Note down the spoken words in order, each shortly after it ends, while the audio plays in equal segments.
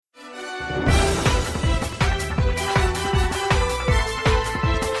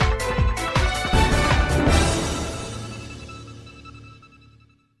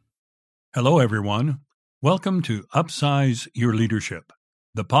Hello, everyone. Welcome to Upsize Your Leadership,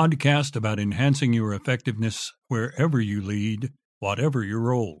 the podcast about enhancing your effectiveness wherever you lead, whatever your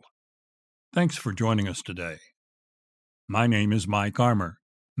role. Thanks for joining us today. My name is Mike Armour,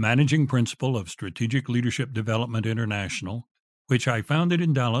 Managing Principal of Strategic Leadership Development International, which I founded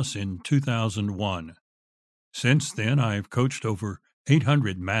in Dallas in 2001. Since then, I've coached over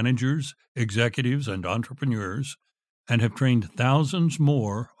 800 managers, executives, and entrepreneurs, and have trained thousands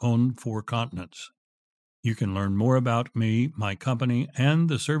more on 4 continents. You can learn more about me, my company, and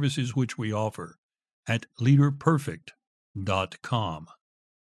the services which we offer at leaderperfect.com.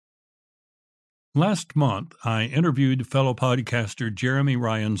 Last month, I interviewed fellow podcaster Jeremy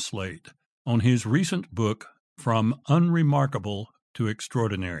Ryan Slate on his recent book, From Unremarkable to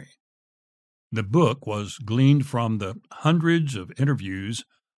Extraordinary. The book was gleaned from the hundreds of interviews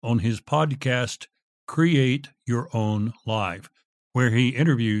on his podcast, Create Your Own Life, where he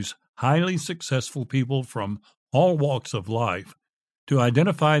interviews highly successful people from all walks of life to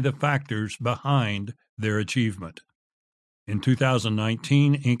identify the factors behind their achievement. In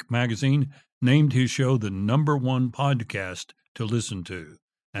 2019, Inc. magazine named his show the #1 podcast to listen to,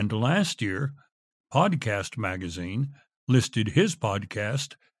 and last year, Podcast magazine listed his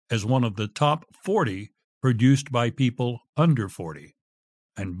podcast as one of the top 40 produced by people under 40,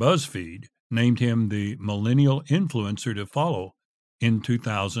 and BuzzFeed named him the millennial influencer to follow in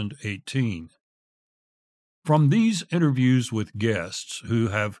 2018. From these interviews with guests who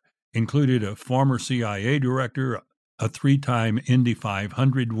have included a former CIA director, a 3-time Indy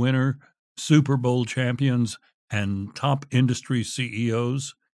 500 winner, Super Bowl champions, and top industry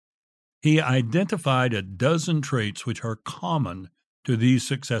CEOs, he identified a dozen traits which are common to these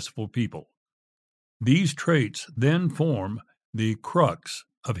successful people. These traits then form the crux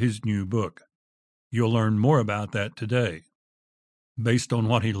of his new book. You'll learn more about that today. Based on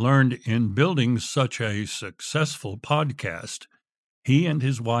what he learned in building such a successful podcast, he and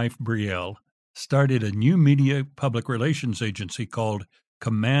his wife, Brielle, started a new media public relations agency called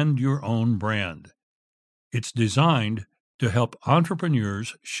Command Your Own Brand. It's designed to help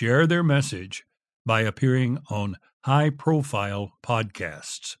entrepreneurs share their message by appearing on high-profile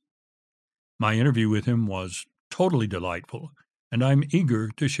podcasts. My interview with him was totally delightful, and I'm eager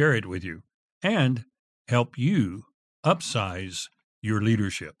to share it with you and help you upsize your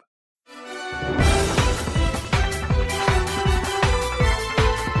leadership.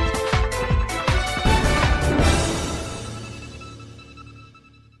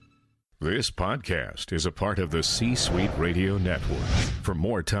 This podcast is a part of the C-Suite Radio Network. For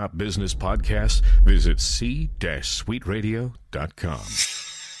more top business podcasts, visit c-suiteradio.com.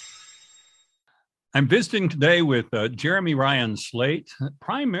 I'm visiting today with Jeremy Ryan Slate,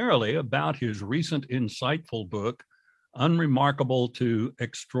 primarily about his recent insightful book, Unremarkable to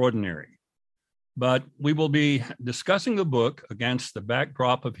Extraordinary. But we will be discussing the book against the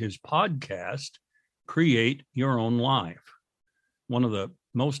backdrop of his podcast, Create Your Own Life, one of the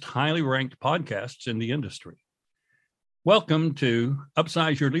most highly ranked podcasts in the industry. Welcome to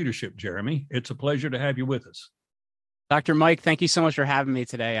Upsize Your Leadership, Jeremy. It's a pleasure to have you with us. Dr. Mike, thank you so much for having me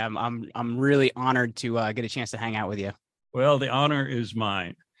today. I'm really honored to get a chance to hang out with you. Well, the honor is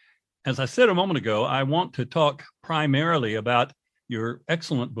mine. As I said a moment ago, I want to talk primarily about your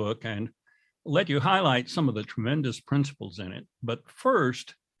excellent book and let you highlight some of the tremendous principles in it. But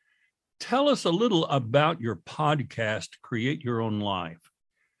first, tell us a little about your podcast, Create Your Own Life.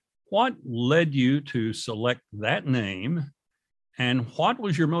 What led you to select that name, and what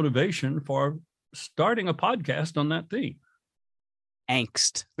was your motivation for starting a podcast on that theme?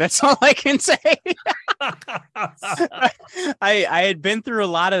 Angst. That's all I can say. I had been through a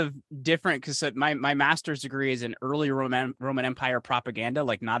lot of different, because my master's degree is in early Roman Empire propaganda,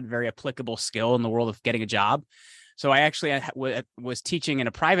 like not a very applicable skill in the world of getting a job. So I actually was teaching in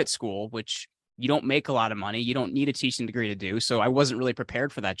a private school, which you don't make a lot of money. You don't need a teaching degree to do. So I wasn't really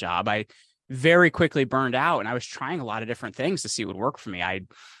prepared for that job. I very quickly burned out, and I was trying a lot of different things to see what would work for me. I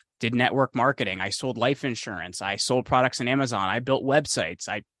did network marketing. I sold life insurance. I sold products on Amazon. I built websites.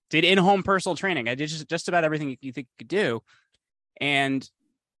 I did in-home personal training. I did just about everything you think you could do. And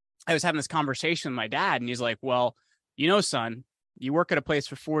I was having this conversation with my dad, and he's like, well, son, you work at a place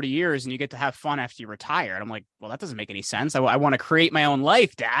for 40 years and you get to have fun after you retire. And I'm like, well, that doesn't make any sense. I want to create my own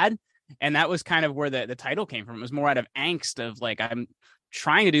life, Dad. And that was kind of where the title came from. It was more out of angst of like, I'm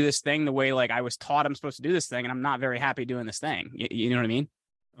trying to do this thing the way like I was taught I'm supposed to do this thing, and I'm not very happy doing this thing. You know what I mean?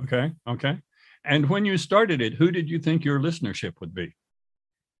 Okay. And when you started it, who did you think your listenership would be?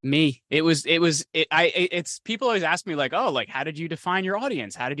 Me. It's people always ask me like, oh, like, how did you define your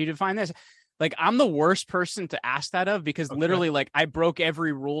audience? How did you define this? Like, I'm the worst person to ask that of, because literally, like, I broke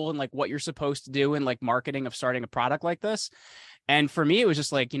every rule and like what you're supposed to do in like marketing of starting a product like this. And for me, it was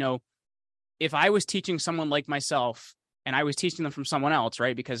just like, if I was teaching someone like myself and I was teaching them from someone else,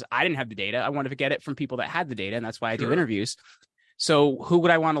 right? Because I didn't have the data. I wanted to get it from people that had the data. And that's why I do interviews. So who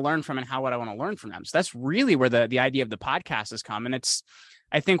would I want to learn from, and how would I want to learn from them? So that's really where the idea of the podcast has come. And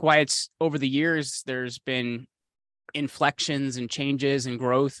I think why it's over the years, there's been inflections and changes and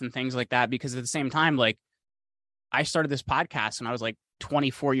growth and things like that, because at the same time, like, I started this podcast when I was like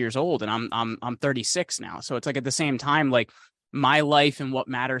 24 years old, and I'm 36 now. So it's like, at the same time, like, my life and what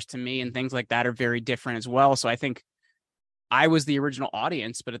matters to me and things like that are very different as well. So I think I was the original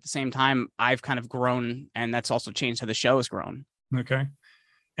audience, but at the same time, I've kind of grown, and that's also changed how the show has grown. Okay.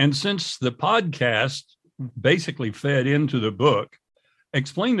 And since the podcast basically fed into the book,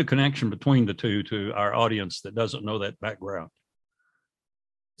 explain the connection between the two to our audience that doesn't know that background.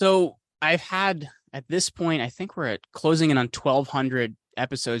 So I've had, at this point, I think we're at closing in on 1,200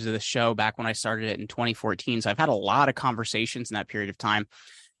 episodes of the show back when I started it in 2014. So I've had a lot of conversations in that period of time.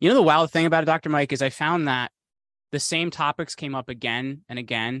 The wild thing about it, Dr. Mike, is I found that the same topics came up again and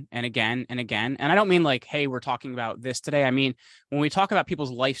again and again and again. And I don't mean like, hey, we're talking about this today. I mean, when we talk about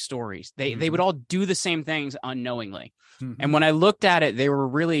people's life stories, they would all do the same things unknowingly. And when I looked at it, they were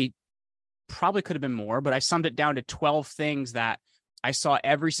really, probably could have been more, but I summed it down to 12 things that I saw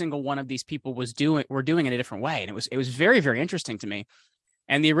every single one of these people were doing in a different way. And it was very, very interesting to me.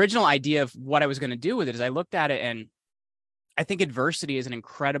 And the original idea of what I was going to do with it is I looked at it, and I think adversity is an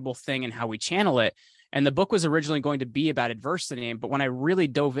incredible thing in how we channel it. And the book was originally going to be about adversity. But when I really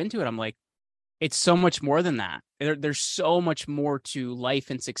dove into it, I'm like, it's so much more than that. There's so much more to life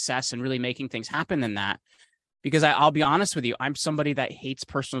and success and really making things happen than that. Because I'll be honest with you, I'm somebody that hates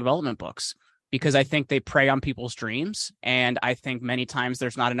personal development books, because I think they prey on people's dreams. And I think many times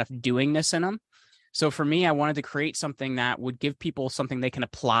there's not enough doingness in them. So for me, I wanted to create something that would give people something they can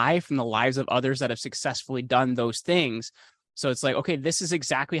apply from the lives of others that have successfully done those things. So it's like, okay, this is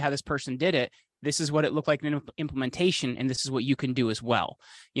exactly how this person did it. This is what it looked like in implementation, and this is what you can do as well.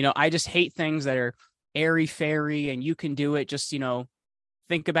 I just hate things that are airy fairy and you can do it. Just,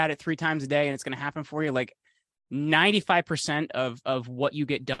 think about it 3 times a day and it's going to happen for you. Like 95% of what you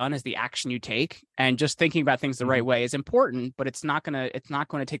get done is the action you take, and just thinking about things the right way is important, but it's not going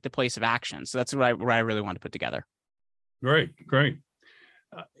to take the place of action. So that's what I really want to put together. Great.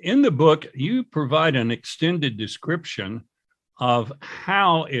 In the book, you provide an extended description of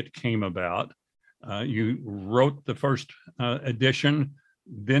how it came about. You wrote the first edition,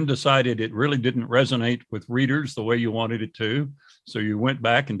 then decided it really didn't resonate with readers the way you wanted it to. So you went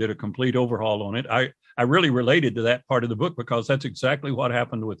back and did a complete overhaul on it. I really related to that part of the book, because that's exactly what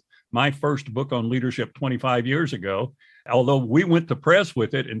happened with my first book on leadership 25 years ago. Although we went to press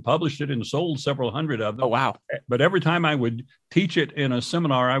with it and published it and sold several hundred of them. Oh, wow. But every time I would teach it in a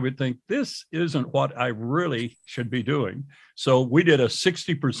seminar, I would think, this isn't what I really should be doing. So we did a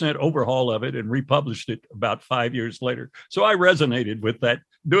 60% overhaul of it and republished it about 5 years later. So I resonated with that.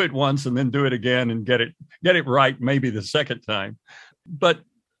 Do it once and then do it again and get it right maybe the second time. But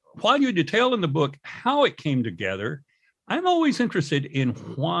while you detail in the book how it came together, I'm always interested in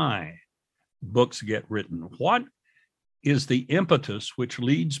why books get written. What is the impetus which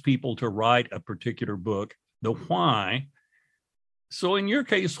leads people to write a particular book, the why? So in your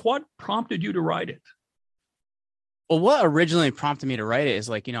case, what prompted you to write it? Well, what originally prompted me to write it is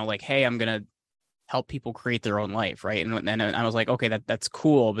like, hey, I'm going to help people create their own life, right? And I was like, okay, that's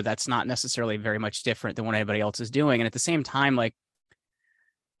cool, but that's not necessarily very much different than what anybody else is doing. And at the same time, like,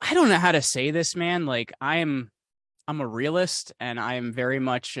 I don't know how to say this, man. Like, I'm a realist, and I am very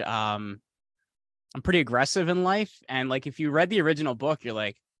much, I'm pretty aggressive in life. And like, if you read the original book, you're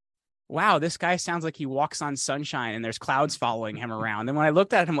like, wow, this guy sounds like he walks on sunshine and there's clouds following him around. And when I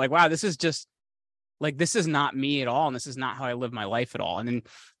looked at him, like, wow, this is just like, this is not me at all. And this is not how I live my life at all. And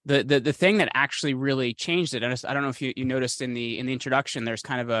then the thing that actually really changed it, and I don't know if you noticed in the introduction, there's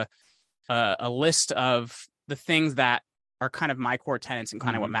kind of a list of the things that are kind of my core tenets and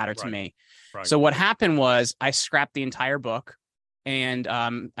kind of what matter to me. Right. So what happened was I scrapped the entire book. And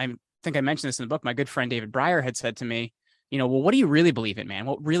I think I mentioned this in the book. My good friend David Breyer had said to me, well, what do you really believe in, man?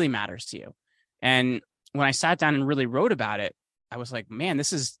 What really matters to you? And when I sat down and really wrote about it, I was like, man,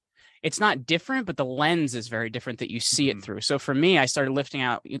 it's not different, but the lens is very different that you see it through. So for me, I started listing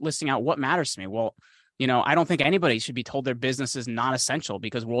out what matters to me. Well, I don't think anybody should be told their business is not essential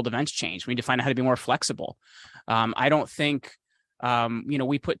because world events change. We need to find out how to be more flexible. I don't think,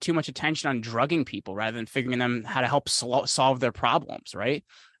 we put too much attention on drugging people rather than figuring them how to help solve their problems, right?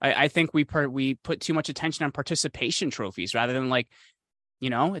 I think we put too much attention on participation trophies rather than like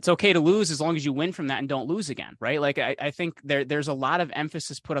It's okay to lose as long as you win from that and don't lose again, right? Like I think there's a lot of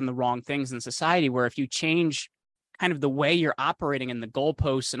emphasis put on the wrong things in society, where if you change kind of the way you're operating and the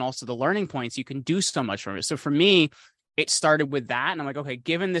goalposts and also the learning points, you can do so much from it. So for me, it started with that. And I'm like, okay,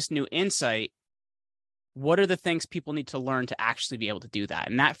 given this new insight, what are the things people need to learn to actually be able to do that?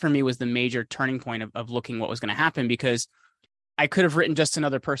 And that for me was the major turning point of looking what was going to happen, because I could have written just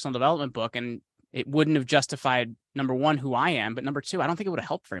another personal development book and it wouldn't have justified, number one, who I am, but number two, I don't think it would have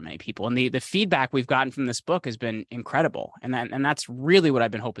helped very many people. And the feedback we've gotten from this book has been incredible. And that's really what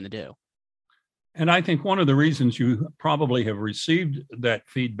I've been hoping to do. And I think one of the reasons you probably have received that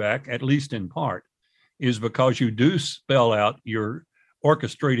feedback, at least in part, is because you do spell out your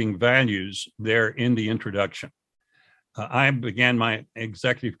orchestrating values there in the introduction. I began my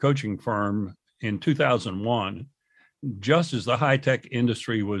executive coaching firm in 2001, just as the high-tech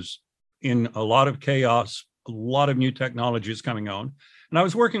industry was in a lot of chaos, a lot of new technologies coming on. And I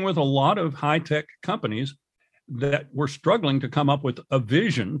was working with a lot of high-tech companies that were struggling to come up with a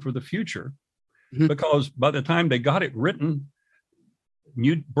vision for the future, because by the time they got it written,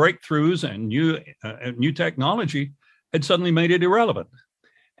 new breakthroughs and new technology had suddenly made it irrelevant.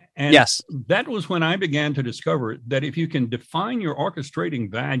 And yes, that was when I began to discover that if you can define your orchestrating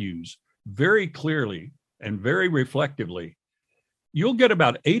values very clearly and very reflectively, you'll get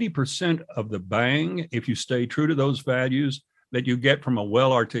about 80% of the bang, if you stay true to those values, that you get from a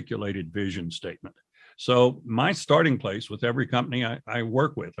well-articulated vision statement. So my starting place with every company I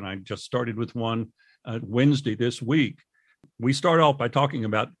work with, and I just started with one Wednesday this week, we start off by talking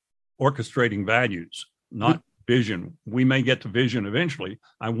about orchestrating values, not vision. We may get to vision eventually.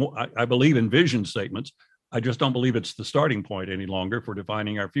 I believe in vision statements. I just don't believe it's the starting point any longer for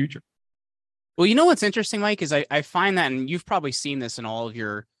defining our future. Well, you know what's interesting, Mike, is I find that, and you've probably seen this in all of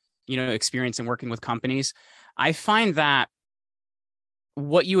your, experience in working with companies. I find that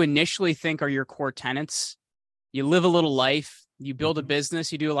what you initially think are your core tenets, you live a little life, you build a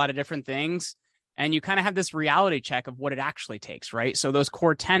business, you do a lot of different things, and you kind of have this reality check of what it actually takes, right? So those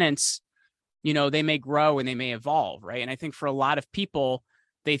core tenets, they may grow and they may evolve, right? And I think for a lot of people,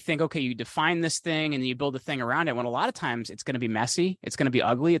 they think, okay, you define this thing and you build a thing around it, when a lot of times it's going to be messy, it's going to be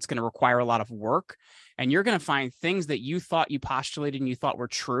ugly, it's going to require a lot of work, and you're going to find things that you thought you postulated and you thought were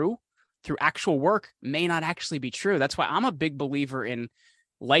true through actual work may not actually be true. That's why I'm a big believer in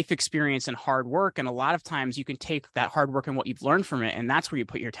life experience and hard work. And a lot of times you can take that hard work and what you've learned from it, and that's where you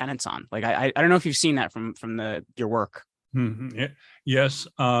put your tenets on. Like, I don't know if you've seen that from your work. Mm-hmm. Yes.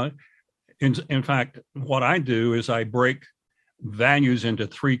 In fact, what I do is I break values into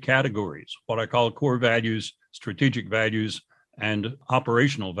three categories: what I call core values, strategic values, and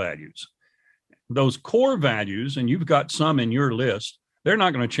operational values. Those core values, and you've got some in your list, they're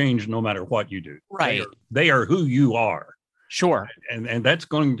not going to change no matter what you do. Right. They are who you are. Sure. And that's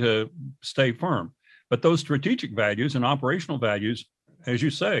going to stay firm. But those strategic values and operational values, as you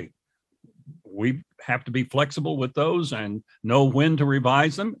say, we have to be flexible with those and know when to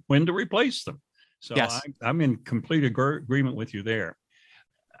revise them, when to replace them. So yes. I'm in complete agreement with you there.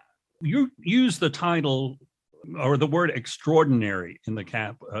 You use the title or the word extraordinary in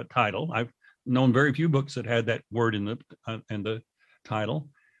the title. I've known very few books that had that word in the title.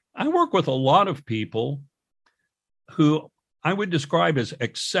 I work with a lot of people who I would describe as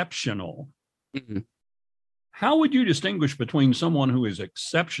exceptional. Mm-hmm. How would you distinguish between someone who is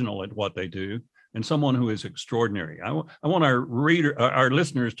exceptional at what they do and someone who is extraordinary? I want our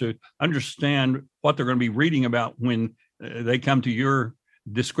listeners to understand what they're going to be reading about when they come to your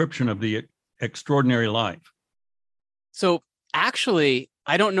description of the extraordinary life. So actually,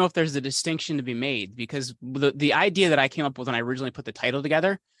 I don't know if there's a distinction to be made, because the idea that I came up with when I originally put the title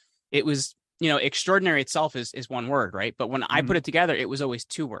together, it was, extraordinary itself is one word, right? But when I put it together, it was always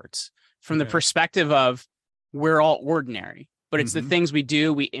two words from the perspective of we're all ordinary, but it's the things we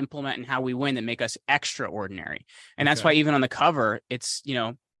do, we implement, and how we win that make us extraordinary. And that's why even on the cover, it's,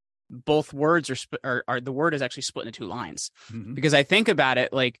 both words are the word is actually split into two lines, because I think about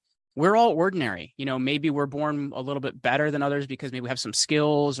it like we're all ordinary. Maybe we're born a little bit better than others because maybe we have some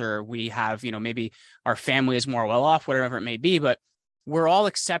skills, or we have, maybe our family is more well off, whatever it may be, but we're all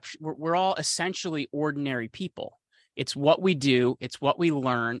essentially ordinary people. It's what we do, it's what we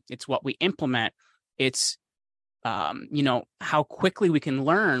learn, it's what we implement. It's how quickly we can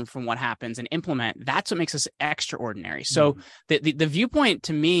learn from what happens and implement. That's what makes us extraordinary. So the viewpoint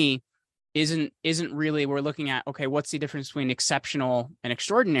to me isn't really, we're looking at, okay, what's the difference between exceptional and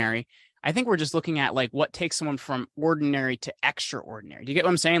extraordinary? I think we're just looking at like what takes someone from ordinary to extraordinary. Do you get what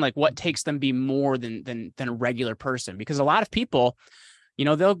I'm saying? Like what takes them be more than a regular person? Because a lot of people,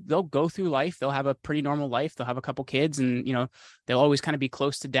 they'll go through life. They'll have a pretty normal life. They'll have a couple kids, and they'll always kind of be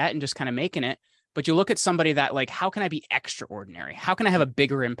close to debt and just kind of making it. But you look at somebody that, like, how can I be extraordinary? How can I have a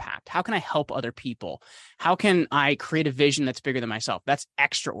bigger impact? How can I help other people? How can I create a vision that's bigger than myself? That's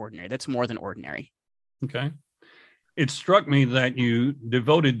extraordinary. That's more than ordinary. Okay. It struck me that you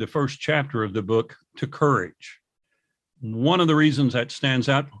devoted the first chapter of the book to courage. One of the reasons that stands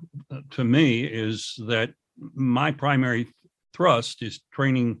out to me is that my primary thrust is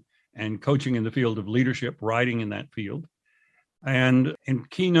training and coaching in the field of leadership, writing in that field. And in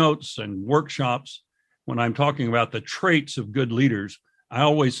keynotes and workshops, when I'm talking about the traits of good leaders, I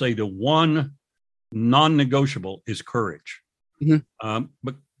always say the one non-negotiable is courage. Mm-hmm.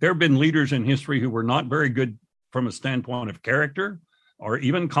 But there have been leaders in history who were not very good from a standpoint of character or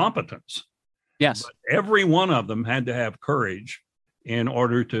even competence. Yes. But every one of them had to have courage in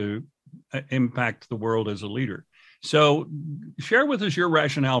order to impact the world as a leader. So share with us your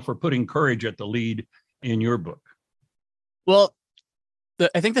rationale for putting courage at the lead in your book. Well,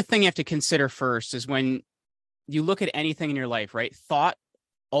 I think the thing you have to consider first is when you look at anything in your life, right? Thought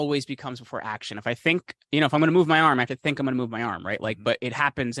always becomes before action. If I think, if I'm going to move my arm, I have to think I'm going to move my arm, right? Like, but it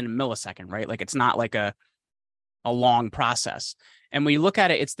happens in a millisecond, right? Like, it's not like a long process. And when you look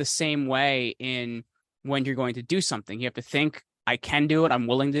at it, it's the same way in when you're going to do something. You have to think, I can do it. I'm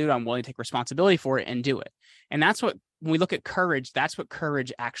willing to do it. I'm willing to take responsibility for it and do it. And that's what, when we look at courage, that's what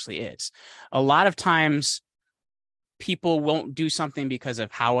courage actually is. A lot of times people won't do something because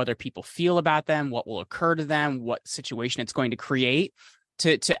of how other people feel about them, what will occur to them, what situation it's going to create.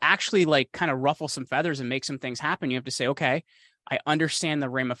 To actually, like, kind of ruffle some feathers and make some things happen, you have to say, okay, I understand the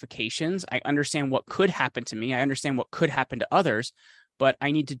ramifications. I understand what could happen to me. I understand what could happen to others, but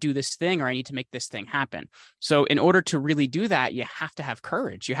I need to do this thing, or I need to make this thing happen. So in order to really do that, you have to have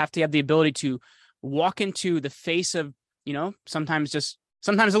courage. You have to have the ability to walk into the face of, sometimes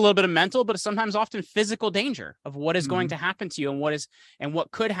a little bit of mental, but sometimes often physical danger of what is going to happen to you and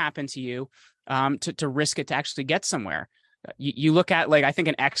what could happen to you, to risk it to actually get somewhere. You look at, like, I think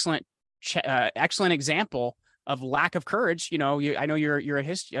an excellent example of lack of courage. I know you're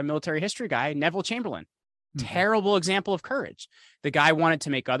a military history guy, Neville Chamberlain. Terrible example of courage. The guy wanted to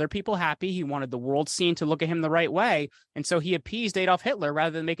make other people happy. He wanted the world scene to look at him the right way. And so he appeased Adolf Hitler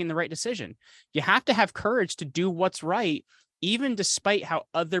rather than making the right decision. You have to have courage to do what's right, even despite how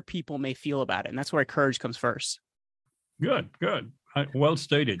other people may feel about it. And that's where courage comes first. Good. Well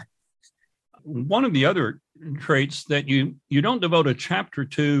stated. One of the other traits that you don't devote a chapter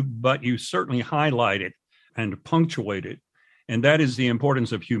to, but you certainly highlight it and punctuate it, and that is the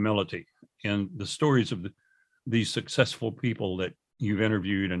importance of humility in the stories of these successful people that you've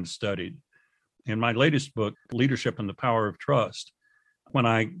interviewed and studied. In my latest book, Leadership and the Power of Trust, when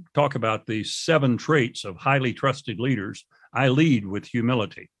I talk about the 7 traits of highly trusted leaders, I lead with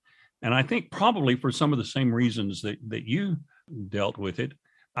humility. And I think probably for some of the same reasons that you dealt with it.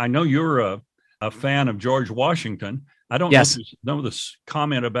 I know you're a fan of George Washington. I don't know this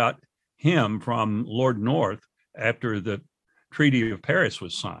comment about him from Lord North after the Treaty of Paris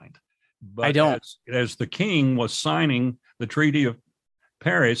was signed. But I don't. As the king was signing the Treaty of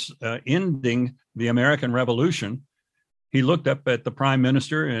Paris, ending the American Revolution, he looked up at the prime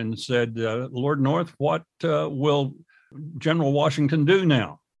minister and said, Lord North, what will General Washington do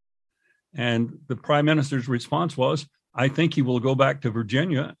now? And the prime minister's response was, I think he will go back to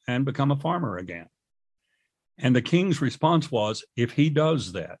Virginia and become a farmer again. And the king's response was, if he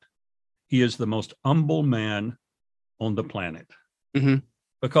does that, he is the most humble man on the planet. Mm-hmm.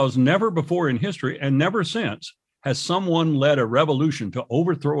 Because never before in history and never since has someone led a revolution to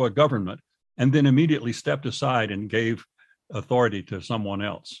overthrow a government and then immediately stepped aside and gave authority to someone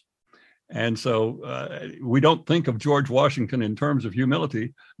else. And so we don't think of George Washington in terms of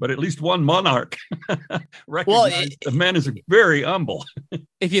humility, but at least one monarch recognized the man is very humble.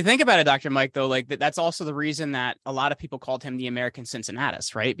 If you think about it, Dr. Mike, though, like that's also the reason that a lot of people called him the American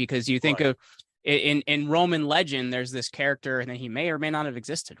Cincinnatus, right? Because you think of in Roman legend, there's this character, and then he may or may not have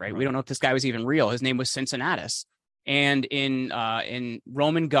existed, right? We don't know if this guy was even real. His name was Cincinnatus. And in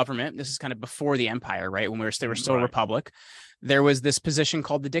Roman government, this is kind of before the empire, right? When they were still a republic, there was this position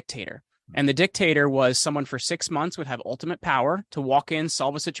called the dictator. And the dictator was someone for 6 months would have ultimate power to walk in,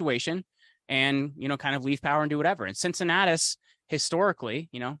 solve a situation, and, kind of leave power and do whatever. And Cincinnatus, historically,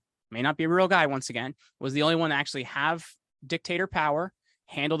 may not be a real guy once again, was the only one to actually have dictator power,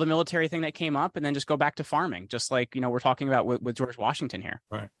 handle the military thing that came up, and then just go back to farming, just like, we're talking about with George Washington here.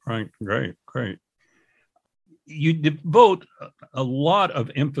 Right. Great. You devote a lot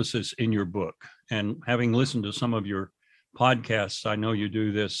of emphasis in your book, and having listened to some of your podcasts, I know you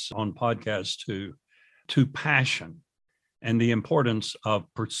do this on podcasts too, to passion. and the importance of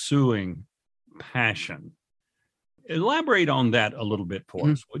pursuing passion. Elaborate on that a little bit for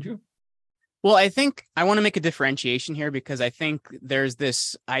us, would you? Well, I think I want to make a differentiation here because I think there's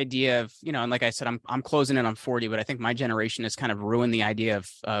this idea of, and like I said, I'm closing in on 40, but I think my generation has kind of ruined the idea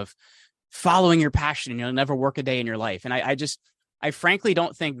of following your passion and you'll never work a day in your life. And I frankly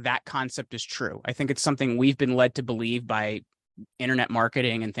don't think that concept is true. I think it's something we've been led to believe by internet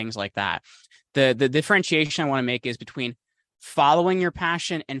marketing and things like that. The differentiation I want to make is between following your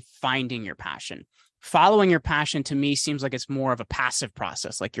passion and finding your passion. Following your passion to me seems like it's more of a passive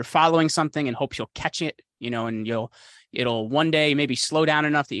process. Like you're following something and hopes you'll catch it, and it'll one day maybe slow down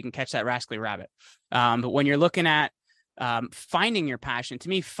enough that you can catch that rascally rabbit. But when you're looking at finding your passion, to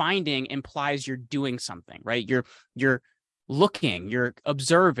me, finding implies you're doing something, right? You're looking, you're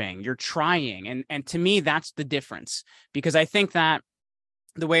observing, you're trying. And to me, that's the difference, because I think that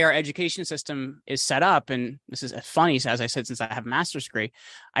the way our education system is set up, and this is funny, as I said, since I have a master's degree,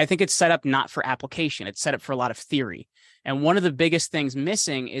 I think it's set up not for application. It's set up for a lot of theory. And one of the biggest things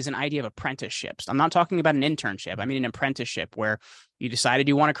missing is an idea of apprenticeships. I'm not talking about an internship. I mean an apprenticeship where you decided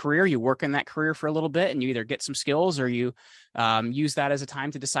you want a career, you work in that career for a little bit, and you either get some skills or you use that as a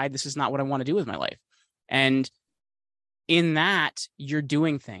time to decide this is not what I want to do with my life. And in that, you're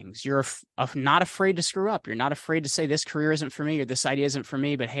doing things. You're not afraid to screw up. You're not afraid to say this career isn't for me or this idea isn't for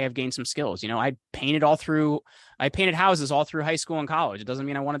me, but hey, I've gained some skills. I painted houses all through high school and college. It doesn't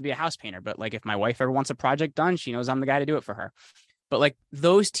mean I wanted to be a house painter, but like if my wife ever wants a project done, she knows I'm the guy to do it for her. But like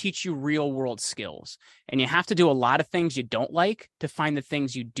those teach you real world skills, and you have to do a lot of things you don't like to find the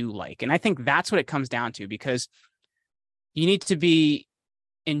things you do like. And I think that's what it comes down to, because you need to be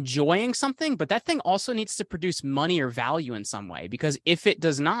enjoying something, but that thing also needs to produce money or value in some way, because if it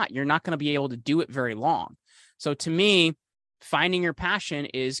does not, you're not going to be able to do it very long. So to me, finding your passion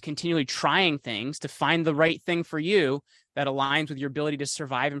is continually trying things to find the right thing for you that aligns with your ability to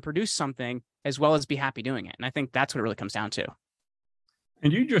survive and produce something, as well as be happy doing it. And I think that's what it really comes down to.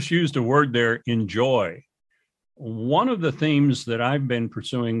 And you just used a word there, enjoy. One of the themes that I've been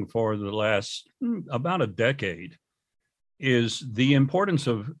pursuing for the last about a decade is the importance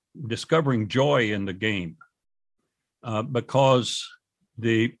of discovering joy in the game, because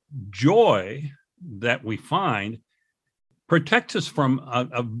the joy that we find protects us from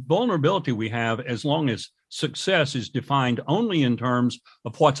a vulnerability we have as long as success is defined only in terms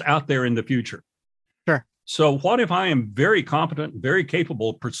of what's out there in the future. Sure. So what if I am very competent, very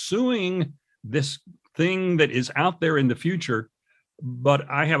capable pursuing this thing that is out there in the future, but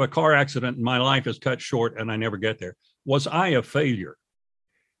I have a car accident and my life is cut short and I never get there? Was I a failure?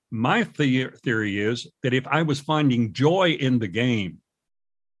 My theory is that if I was finding joy in the game,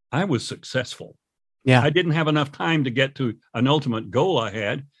 I was successful. Yeah. I didn't have enough time to get to an ultimate goal I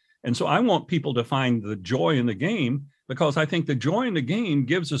had. And so I want people to find the joy in the game, because I think the joy in the game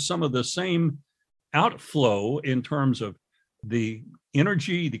gives us some of the same outflow in terms of the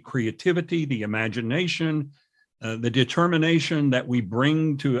energy, the creativity, the imagination, the determination that we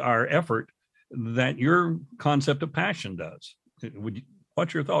bring to our effort that your concept of passion does.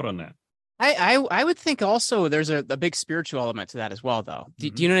 What's your thought on that? I would think also there's a big spiritual element to that as well, though. Do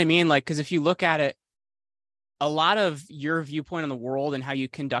you know what I mean? Like, because if you look at it, a lot of your viewpoint on the world and how you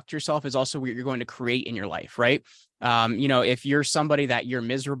conduct yourself is also what you're going to create in your life, right? If you're somebody that you're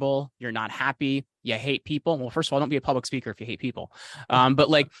miserable, you're not happy, you hate people. Well, first of all, don't be a public speaker if you hate people.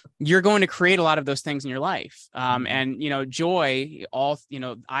 But like you're going to create a lot of those things in your life. And joy,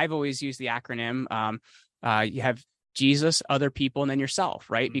 I've always used the acronym. You have Jesus, other people, and then yourself,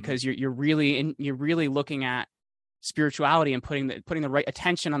 right? Because you're really looking at spirituality and putting the right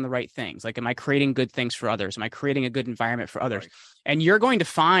attention on the right things. Like, am I creating good things for others? Am I creating a good environment for others? Right. And you're going to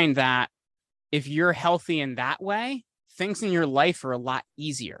find that if you're healthy in that way, things in your life are a lot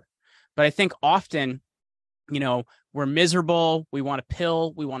easier. But I think often, we're miserable. We want a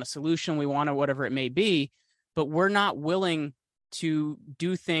pill. We want a solution. We want whatever it may be, but we're not willing to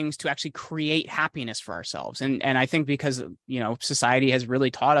do things to actually create happiness for ourselves. And I think because, society has really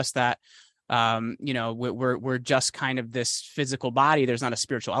taught us that, we're just kind of this physical body. There's not a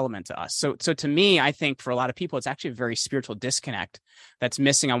spiritual element to us. So to me, I think for a lot of people, it's actually a very spiritual disconnect that's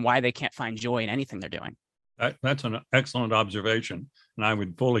missing on why they can't find joy in anything they're doing. That's an excellent observation, and I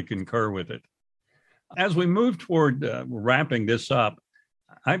would fully concur with it. As we move toward wrapping this up,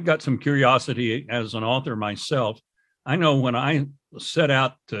 I've got some curiosity as an author myself. I know when I set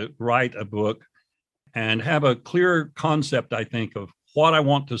out to write a book and have a clear concept, I think, of what I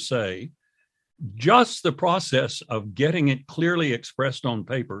want to say, just the process of getting it clearly expressed on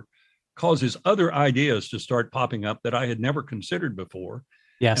paper causes other ideas to start popping up that I had never considered before.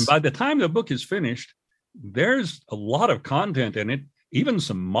 Yes. And by the time the book is finished, there's a lot of content in it, even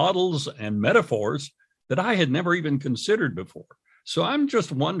some models and metaphors that I had never even considered before. So I'm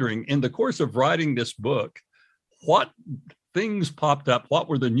just wondering, in the course of writing this book, what things popped up? What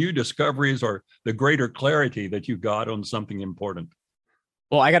were the new discoveries or the greater clarity that you got on something important?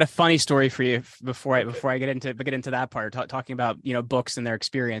 Well, I got a funny story for you before I get into that part, talking about books and their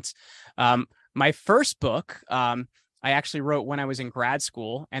experience. My first book, I actually wrote when I was in grad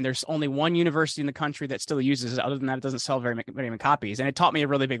school, and there's only one university in the country that still uses it. Other than that, it doesn't sell very many copies, and it taught me a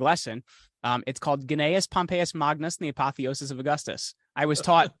really big lesson. It's called Gnaeus Pompeius Magnus and the Apotheosis of Augustus. I was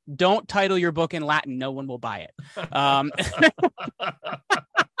taught, don't title your book in Latin; no one will buy it.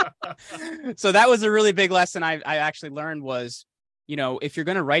 So that was a really big lesson I actually learned was, if you're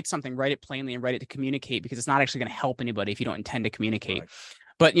going to write something, write it plainly and write it to communicate, because it's not actually going to help anybody if you don't intend to communicate. Right.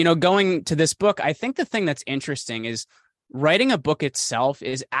 But, going to this book, I think the thing that's interesting is writing a book itself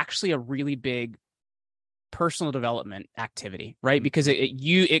is actually a really big personal development activity, right? Because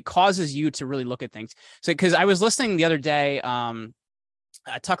it causes you to really look at things. So, because I was listening the other day,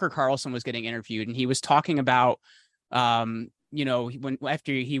 Tucker Carlson was getting interviewed, and he was talking about, when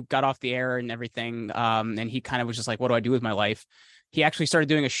after he got off the air and everything, and he kind of was just like, what do I do with my life? He actually started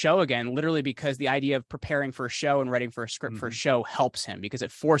doing a show again, literally because the idea of preparing for a show and writing for a script for a show helps him, because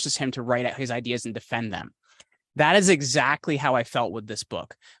it forces him to write out his ideas and defend them. That is exactly how I felt with this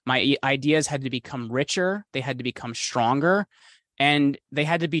book. My ideas had to become richer. They had to become stronger, and they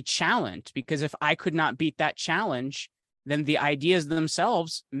had to be challenged, because if I could not beat that challenge, then the ideas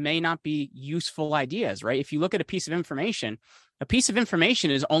themselves may not be useful ideas, right? If you look at a piece of information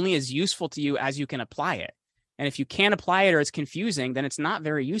is only as useful to you as you can apply it. And if you can't apply it or it's confusing, then it's not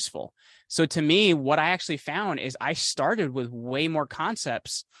very useful. So to me, what I actually found is I started with way more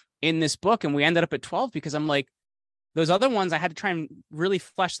concepts in this book, and we ended up at 12 because I'm like, those other ones, I had to try and really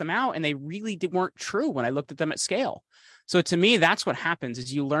flesh them out, and they really weren't true when I looked at them at scale. So to me, that's what happens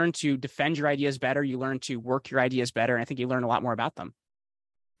is you learn to defend your ideas better. You learn to work your ideas better. And I think you learn a lot more about them.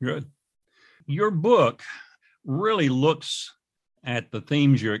 Good. Your book really looks at the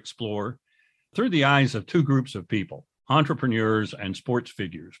themes you explore through the eyes of two groups of people, entrepreneurs and sports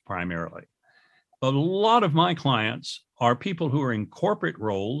figures primarily. A lot of my clients are people who are in corporate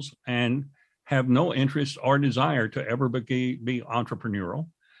roles and have no interest or desire to ever be entrepreneurial.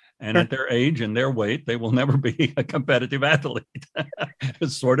 And at their age and their weight, they will never be a competitive athlete.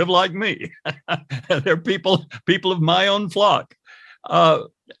 It's sort of like me. They're people of my own flock. And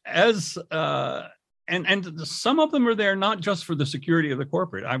some of them are there not just for the security of the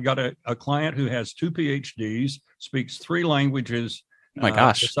corporate. I've got a client who has 2 PhDs, speaks 3 languages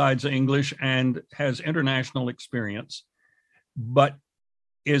besides English, and has international experience, but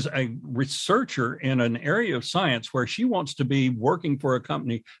is a researcher in an area of science where she wants to be working for a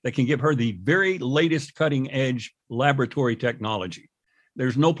company that can give her the very latest cutting edge laboratory technology.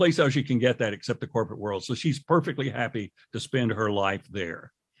 There's no place else you can get that except the corporate world. So she's perfectly happy to spend her life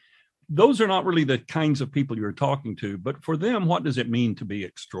there. Those are not really the kinds of people you're talking to, but for them, what does it mean to be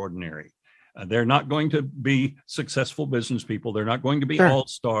extraordinary? They're not going to be successful business people. They're not going to be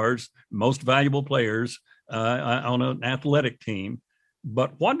all-stars, most valuable players on an athletic team.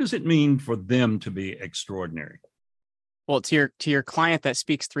 But what does it mean for them to be extraordinary? Well, to your client that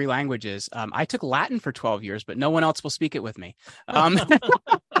speaks 3 languages, I took Latin for 12 years, but no one else will speak it with me.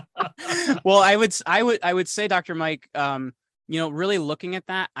 Well, I would say, Dr. Mike, really looking at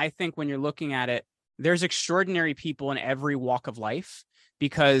that, I think when you're looking at it, there's extraordinary people in every walk of life,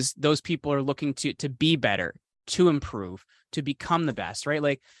 because those people are looking to be better, to improve, to become the best, right?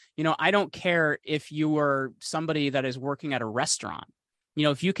 Like, I don't care if you are somebody that is working at a restaurant.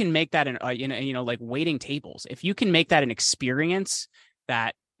 If you can make that like waiting tables, if you can make that an experience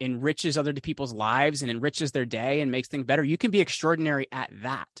that enriches other people's lives and enriches their day and makes things better, you can be extraordinary at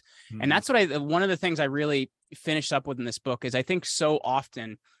that. Mm-hmm. And that's what one of the things I really finished up with in this book is I think so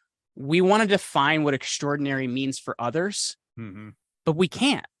often we want to define what extraordinary means for others, but we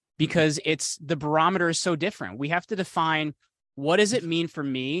can't, because the barometer is so different. We have to define, what does it mean for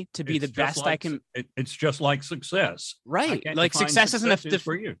me to be the best I can? It's just like success, right? Like success isn't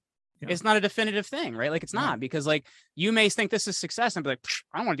for you. Yeah. It's not a definitive thing, right? Like it's not, because like you may think this is success and be like,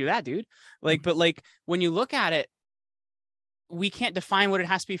 I don't want to do that, dude. Like, but like when you look at it, we can't define what it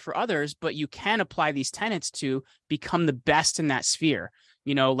has to be for others, but you can apply these tenets to become the best in that sphere.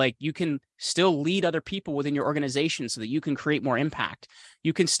 Like you can still lead other people within your organization so that you can create more impact.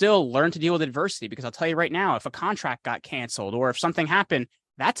 You can still learn to deal with adversity, because I'll tell you right now, if a contract got canceled or if something happened,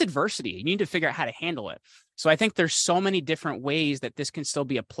 that's adversity. You need to figure out how to handle it. So I think there's so many different ways that this can still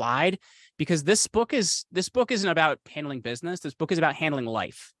be applied, because this book isn't about handling business. This book is about handling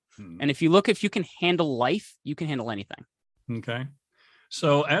life. And if you can handle life, you can handle anything. Okay.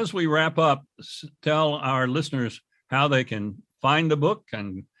 So as we wrap up, tell our listeners how they can find the book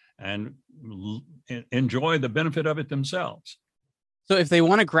and enjoy the benefit of it themselves. So if they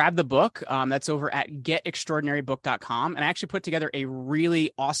want to grab the book, that's over at getextraordinarybook.com. And I actually put together a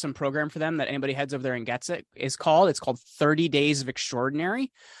really awesome program for them that anybody heads over there and gets it. It's called 30 Days of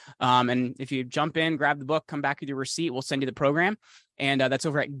Extraordinary. And if you jump in, grab the book, come back with your receipt, we'll send you the program. And that's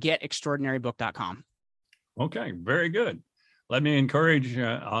over at getextraordinarybook.com. Okay, very good. Let me encourage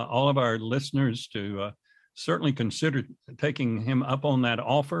all of our listeners to certainly consider taking him up on that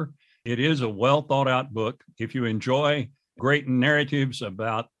offer. It is a well thought out book. If you enjoy great narratives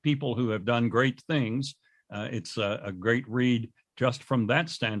about people who have done great things, it's a great read just from that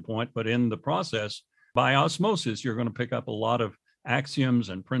standpoint. But in the process, by osmosis, you're going to pick up a lot of axioms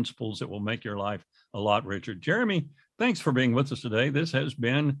and principles that will make your life a lot richer. Jeremy, thanks for being with us today. This has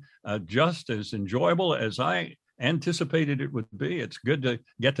been just as enjoyable as I anticipated it would be. It's good to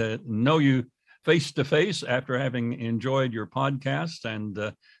get to know you face to face after having enjoyed your podcast and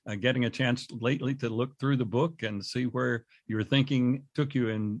getting a chance lately to look through the book and see where your thinking took you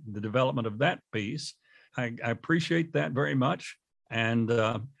in the development of that piece. I appreciate that very much and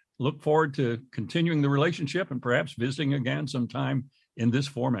look forward to continuing the relationship and perhaps visiting again sometime in this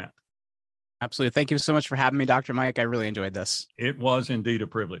format. Absolutely. Thank you so much for having me, Dr. Mike. I really enjoyed this. It was indeed a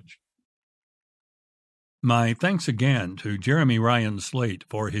privilege. My thanks again to Jeremy Ryan Slate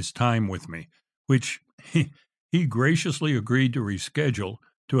for his time with me, which he graciously agreed to reschedule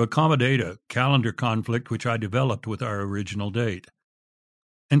to accommodate a calendar conflict which I developed with our original date.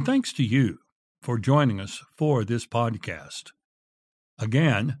 And thanks to you for joining us for this podcast.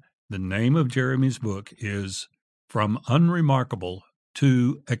 Again, the name of Jeremy's book is From Unremarkable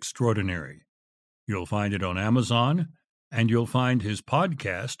to Extraordinary. You'll find it on Amazon, and you'll find his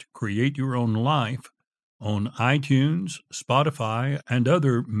podcast, Create Your Own Life, on iTunes, Spotify, and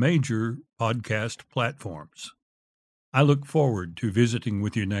other major podcast platforms. I look forward to visiting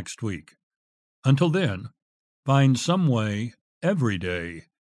with you next week. Until then, find some way every day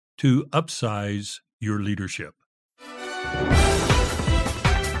to upsize your leadership.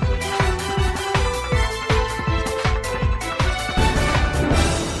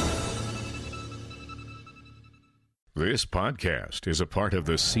 This podcast is a part of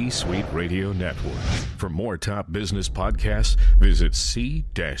the C-Suite Radio Network. For more top business podcasts, visit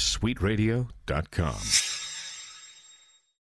c-suiteradio.com.